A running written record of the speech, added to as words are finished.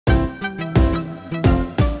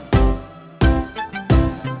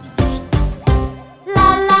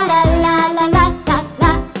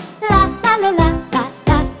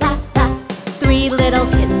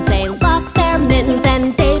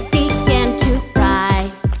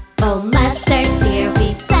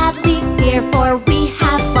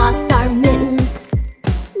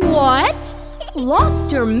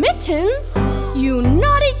mittens, you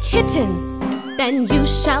naughty kittens, then you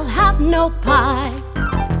shall have no pie.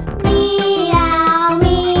 Meow,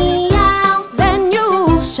 meow, then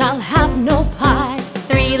you shall have no pie.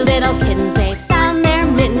 Three little kittens, they found their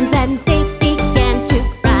mittens and they began to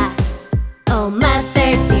cry. Oh,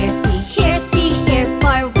 mother dear, see here,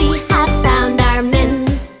 for we have found our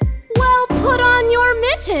mittens. Well, put on your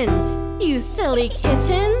mittens, you silly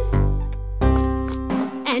kittens,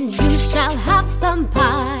 and you shall have some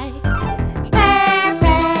pie. Purr,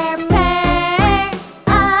 purr, purr,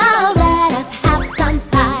 oh, let us have some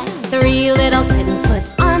pie. Three little kittens put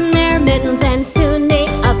on their mittens and soon ate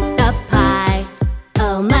up the pie.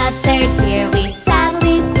 Oh, mother dear, we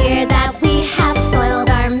sadly fear that we have soiled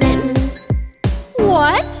our mittens.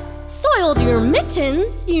 What? Soiled your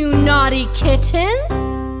mittens, you naughty kittens?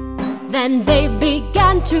 Then they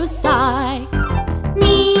began to sigh.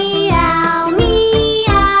 Meow,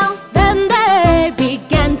 meow, then they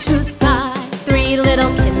began to sigh. Three little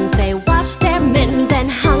kittens, they washed their mittens and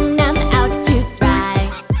hung them out to dry.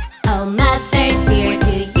 Oh, mother dear,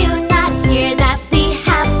 do you not hear that we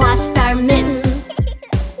have washed our mittens?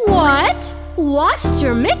 What? Washed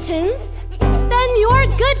your mittens? Then you're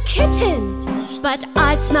good kittens. But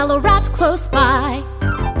I smell a rat close by.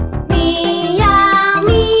 Meow,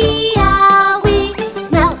 meow, we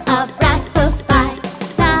smell a rat close by.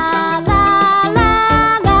 La la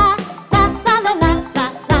la la, la la la la la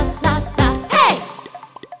la la la. Hey!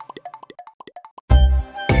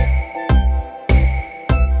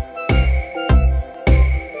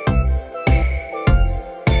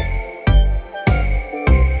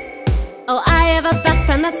 Oh, I have a best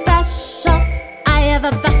friend that's special. I have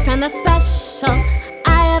a best friend that's special.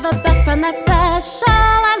 I have a best friend that's special.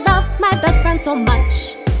 I love my best friend so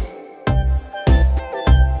much.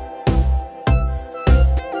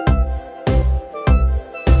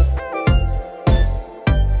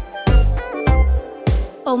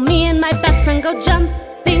 Oh, me and my best friend go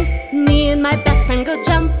jumping. Me and my best friend go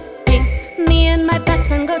jumping. Me and my best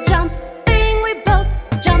friend go jumping. We both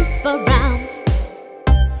jump around.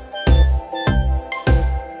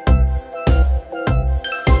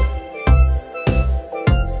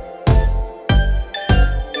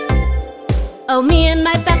 Oh, me and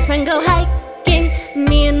my best friend go hiking.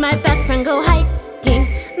 Me and my best friend go hiking.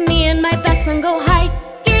 Me and my best friend go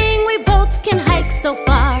hiking. We both can hike so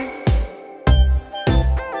far.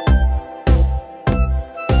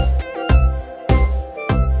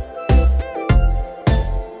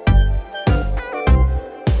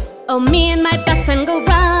 Oh, me and my best friend go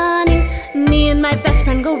running. Me and my best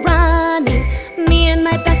friend go running. Me and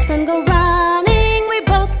my best friend go running. We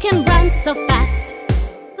both can run so fast.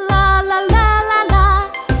 La la la la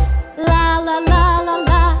la. La la la la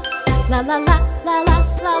la. La la la la la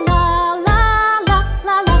la la la la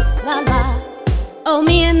la la la la. Oh,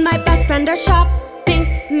 me and my best friend are shopping.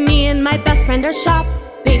 Me and my best friend are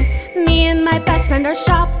shopping. Me and my best friend are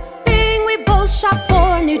shopping. We both shop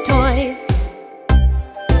for new toys.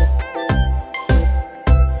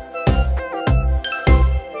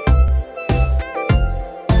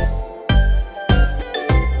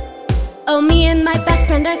 Oh, me and my best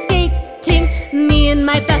friend are skating. Me and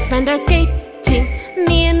my best friend are skating.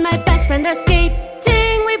 Me and my best friend are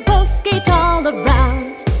skating. We both skate all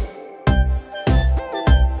around.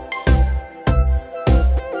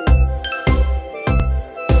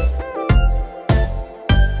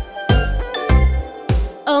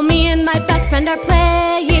 Oh, me and my best friend are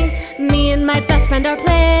playing. Me and my best friend are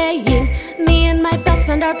playing. Me and my best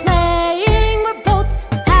friend are playing. We're both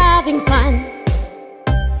having fun.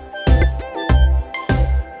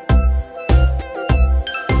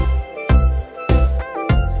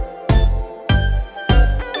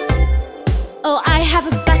 Oh, I have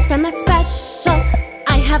a best friend that's special.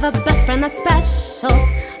 I have a best friend that's special.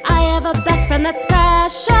 I have a best friend that's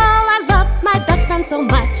special. I love my best friend so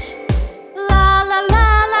much. La la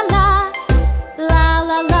la la la. La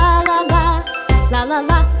la la la la. La la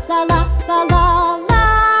la la la la la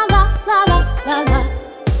la la la la la.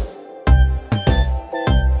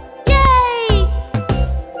 Yay!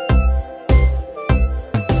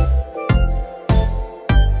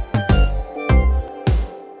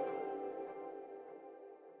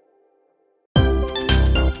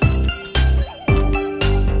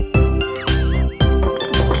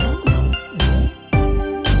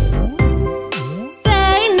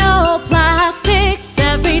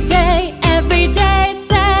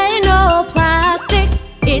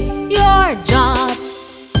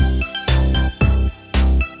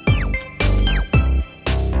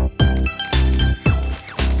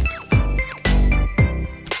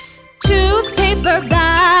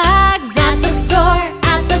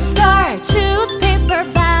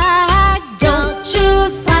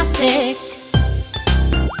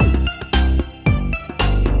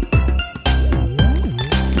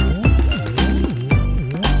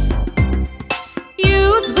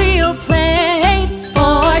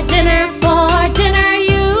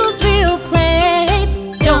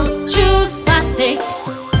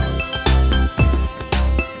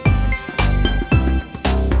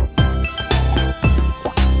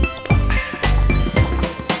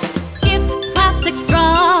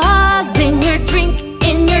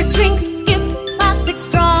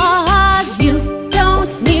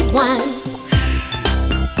 one.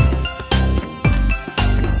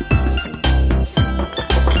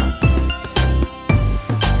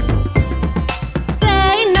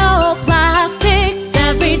 Say no plastics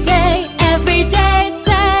every day, every day.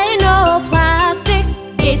 Say no plastics,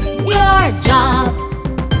 it's your job.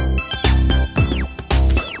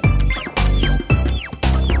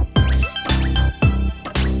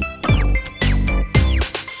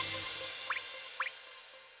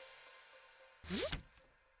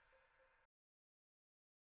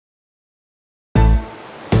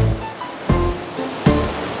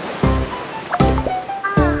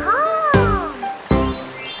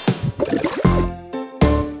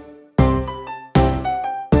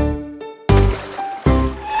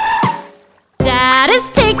 Dad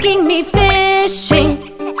is taking me fishing.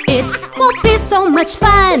 It will be so much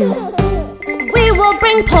fun. We will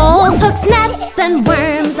bring poles, hooks, nets, and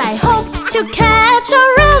worms. I hope to catch a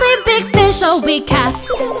really big fish. So we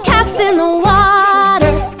cast in the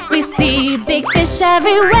water. We see big fish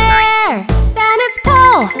everywhere. Then it's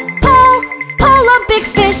pull, pull, pull a big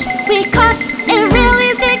fish. We caught a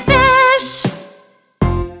really big fish.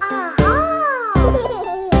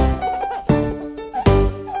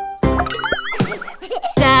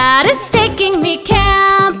 Dad is taking me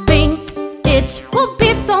camping. It will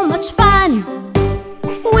be so much fun.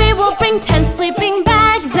 We will bring tents, sleeping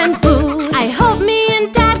bags, and food. I hope me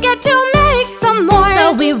and Dad get to make some more.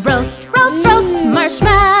 So we roast, roast, roast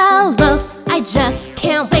marshmallows. I just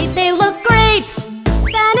can't wait, they look great.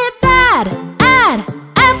 Then it's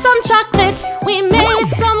add some chocolate. We made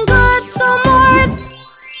some good s'mores.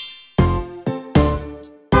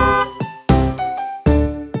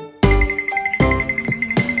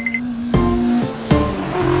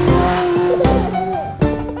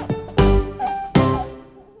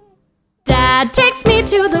 Dad takes me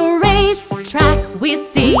to the racetrack. We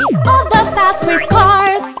see all the fast race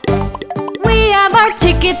cars. We have our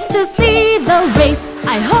tickets to see the race.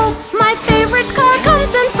 I hope my favorite car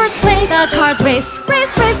comes in first place. The cars race,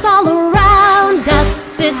 race, race all around us.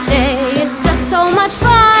 This day is just so much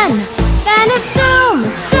fun. Then it's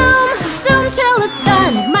zoom, zoom, zoom till it's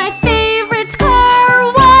done. My favorite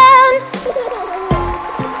car won.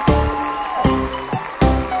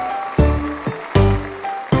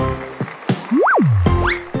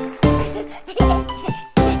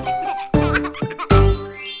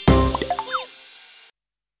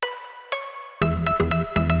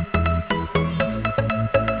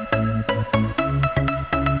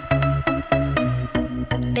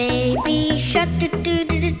 Baby shark do do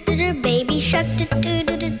do do do do, baby shark do do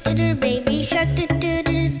do do do do, baby shark do do do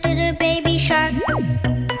do do do, baby shark.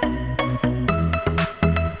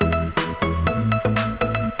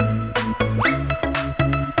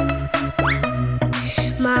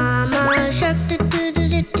 Mama shark do do do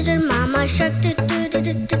do do do, mama shark do do do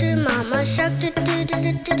do do do, mama shark do do do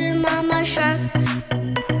do do do, mama shark.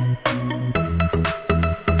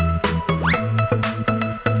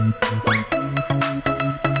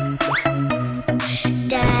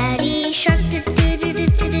 Daddy shark do do do do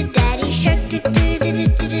do do, daddy shark do do do do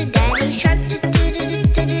do do, daddy shark do do do do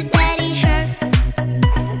do do, daddy shark.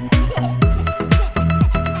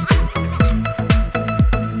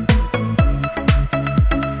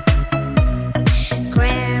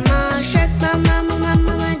 Grandma shark, mama, mama,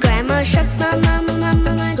 mama, grandma shark, mama, mama,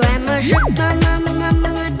 mama, grandma shark, mama, mama,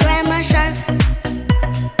 mama, grandma shark.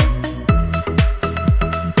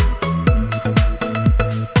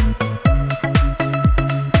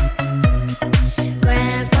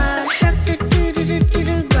 Grandpa shark do do do do do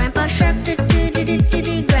do, grandpa shark do do do do do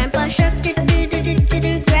do, grandpa shark do do do do do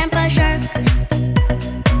do, grandpa shark.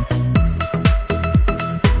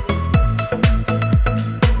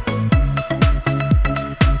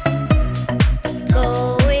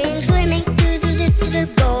 Going swimming, do do do do do,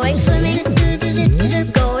 going swimming, do do do do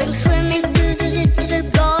do, going swimming, do do do do do,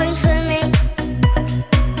 going swimming.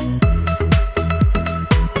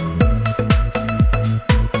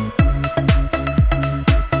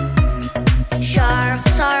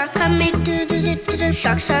 Sharks are coming, do do do do do,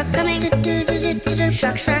 sharks are coming, do do do do do,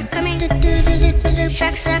 sharks are coming, do do do do do,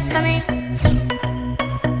 sharks are coming.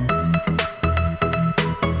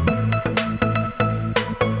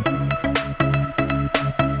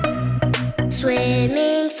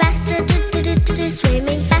 Swimming faster, do do do do do,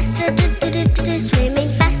 swimming faster, do do do do do, swimming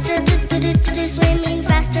faster, do do do do do, swimming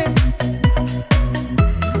faster.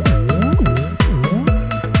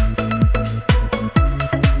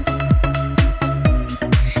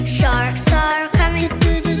 Sharks are coming,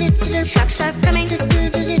 do do do do do, sharks are coming, do do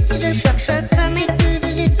do do do, sharks are coming, do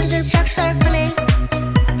do do do do, sharks are coming.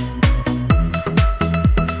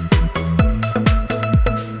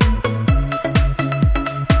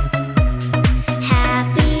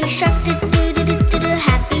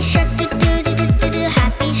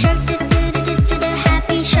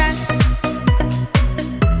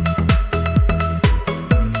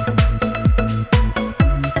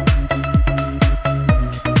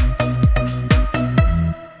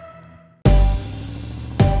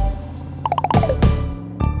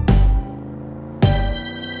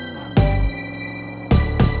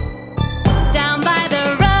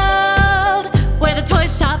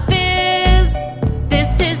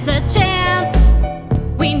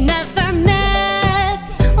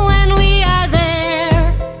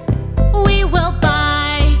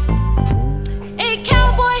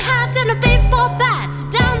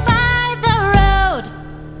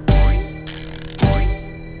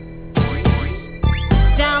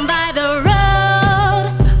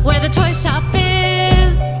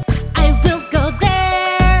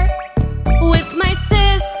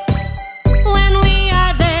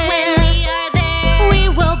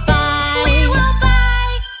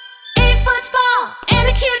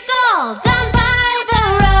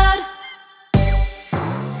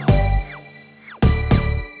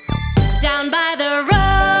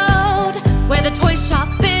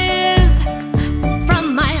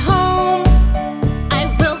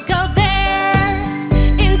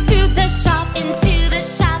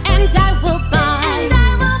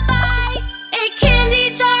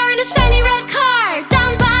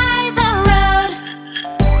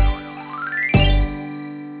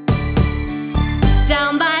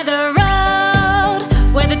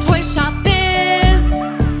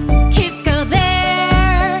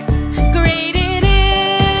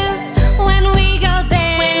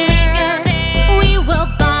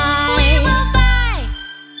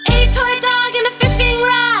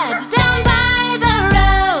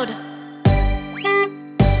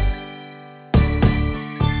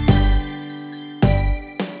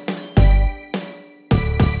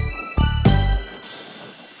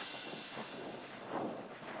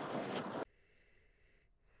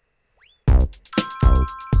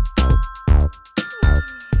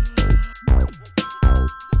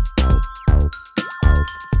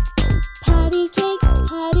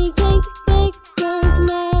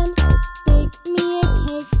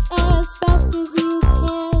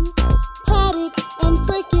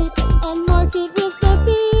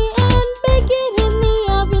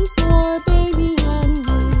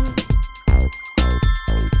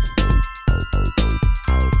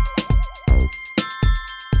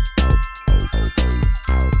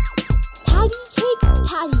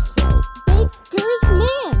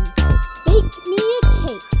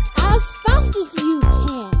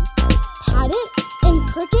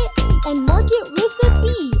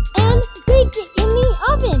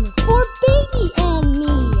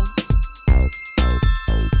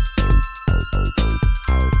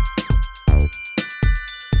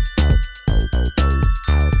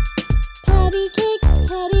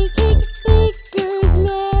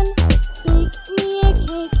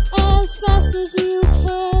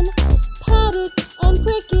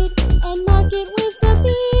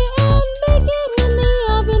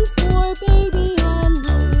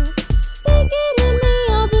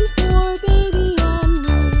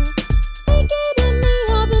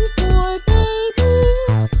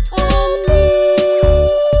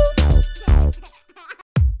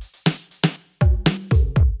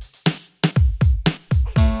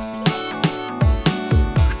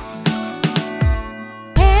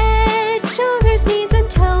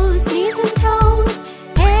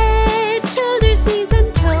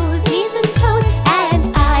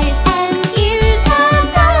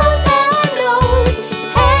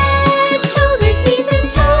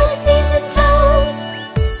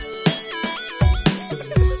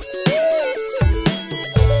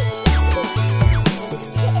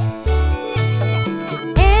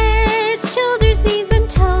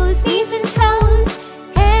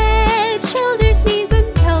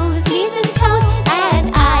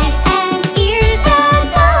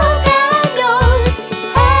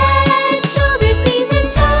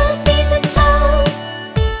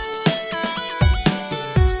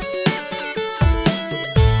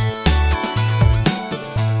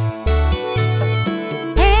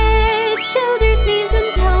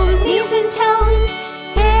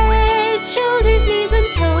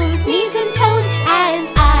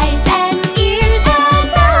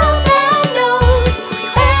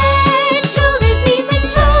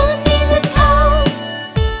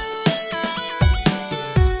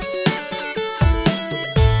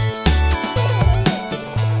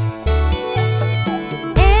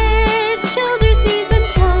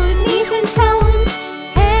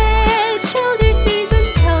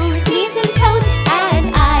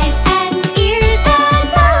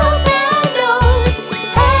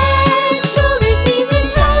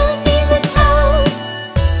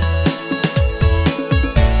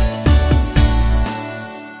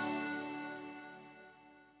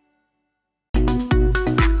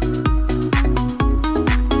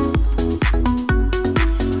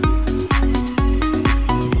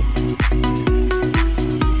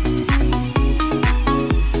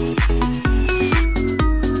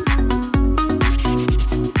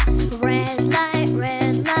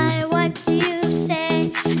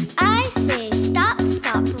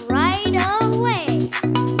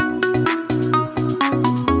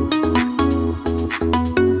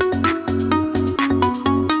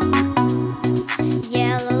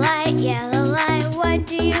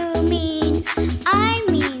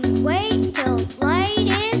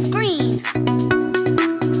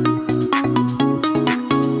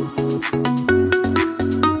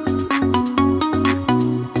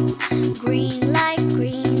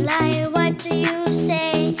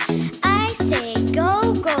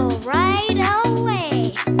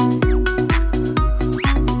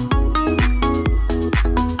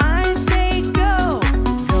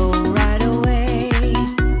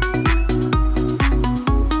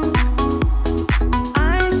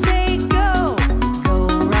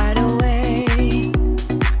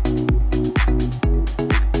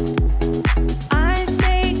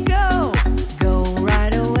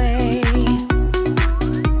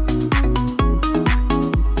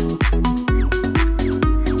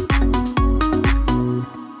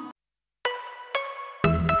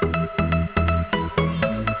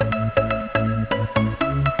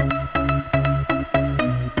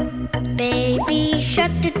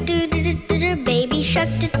 shark do do do do do do, baby shark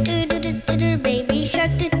do do do do do do, baby shark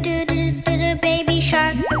do do do do do do, baby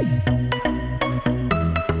shark.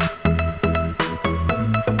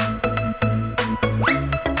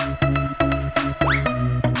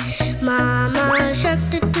 Mama shark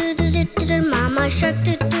do do do do do do, mama shark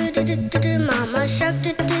do do do do do do, mama shark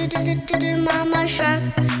do do do do do do, mama shark.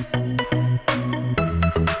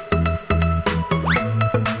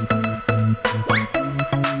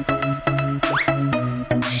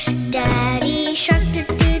 Daddy shark do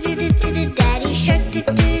do do do do do, daddy shark do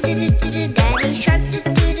do do do do do, daddy shark do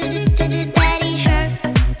do do do do do, daddy shark.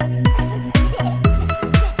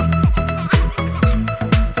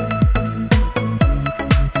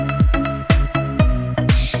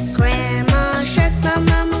 Grandma shark,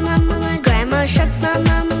 mama mama mama, grandma shark,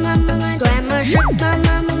 mama mama mama, grandma shark,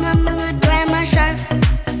 mama mama mama, grandma shark.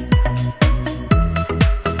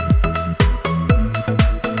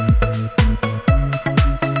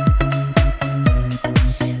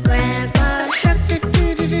 Grandpa shark do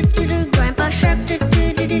do do do do do, grandpa shark do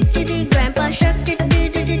do do do do do, grandpa shark do do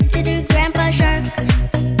do do do do, grandpa shark.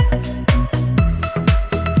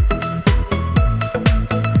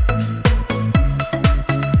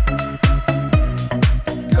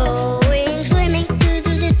 Going swimming, do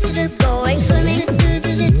do do do do, going swimming, do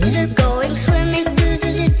do do do do, going swimming, do do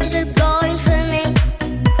do do do, going swimming.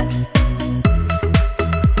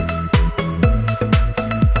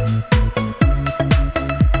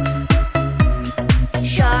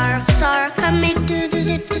 Sharks are coming, do do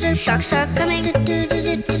do do do, sharks are coming, do do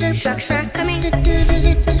do do do, sharks are coming, do do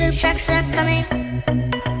do do do, sharks are coming.